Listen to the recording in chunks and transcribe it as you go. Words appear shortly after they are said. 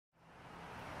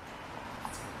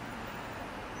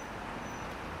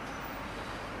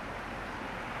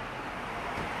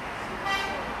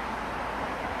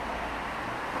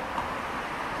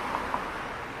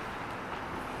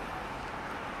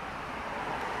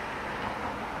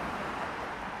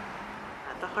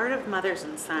heart of Mothers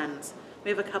and Sons, we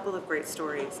have a couple of great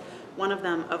stories. One of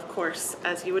them, of course,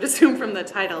 as you would assume from the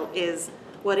title, is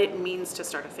what it means to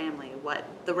start a family, what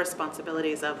the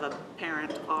responsibilities of a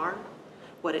parent are,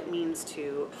 what it means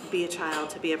to be a child,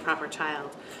 to be a proper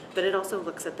child. But it also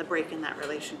looks at the break in that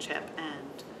relationship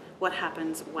and what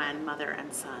happens when mother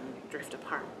and son drift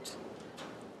apart.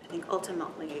 I think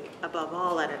ultimately, above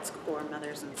all, at its core,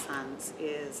 Mothers and Sons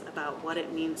is about what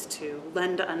it means to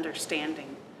lend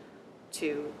understanding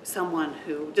to someone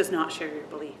who does not share your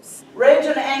beliefs. Rage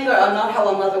and anger are not how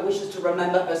a mother wishes to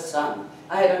remember her son.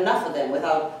 I had enough of them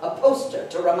without a poster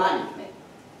to remind me.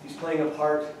 He's playing a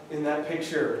part in that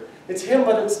picture. It's him,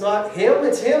 but it's not him.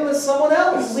 It's him as someone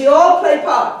else. We all play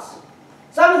parts.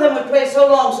 Some of them we play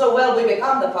so long, so well, we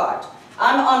become the part.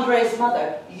 I'm Andre's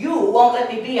mother. You won't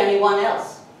let me be anyone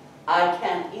else. I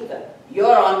can't either.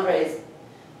 You're Andre's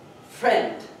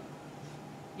friend.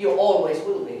 You always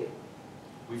will be.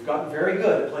 We've gotten very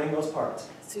good at playing those parts.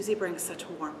 Suzy brings such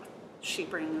warmth. She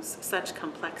brings such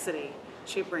complexity.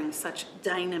 She brings such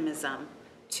dynamism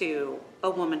to a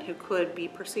woman who could be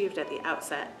perceived at the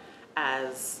outset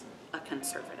as a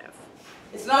conservative.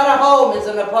 It's not a home, it's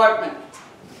an apartment.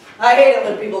 I hate it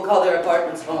when people call their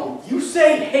apartments homes. You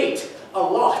say hate a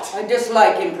lot. I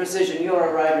dislike imprecision. You're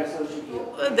a writer, so should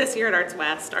you. This year at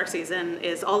ArtsWest, our season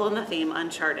is all on the theme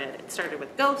Uncharted. It started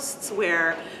with Ghosts,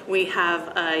 where we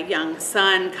have a young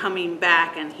son coming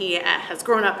back and he has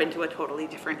grown up into a totally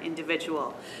different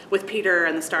individual. With Peter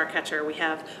and the Starcatcher, we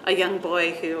have a young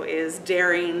boy who is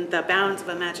daring the bounds of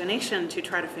imagination to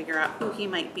try to figure out who he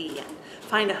might be and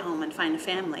find a home and find a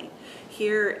family.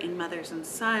 Here in Mothers and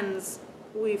Sons,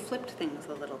 we flipped things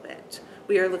a little bit.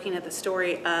 We are looking at the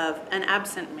story of an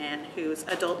absent man whose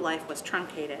adult life was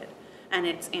truncated, and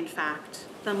it's in fact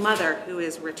the mother who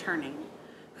is returning,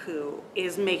 who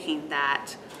is making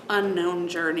that unknown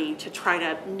journey to try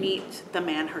to meet the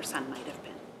man her son might have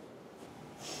been.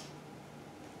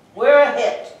 We're a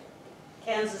hit.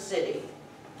 Kansas City.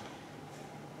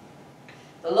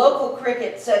 The local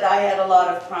cricket said I had a lot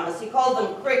of promise. He called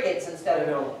them crickets instead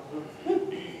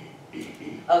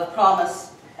of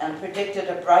promise, and predicted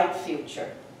a bright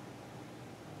future.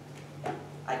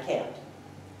 I can't.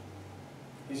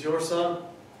 He's your son?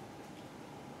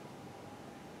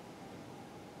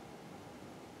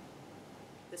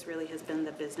 This really has been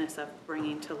the business of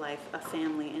bringing to life a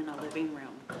family in a living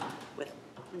room with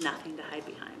nothing to hide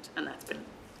behind, and that's been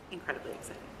incredibly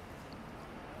exciting.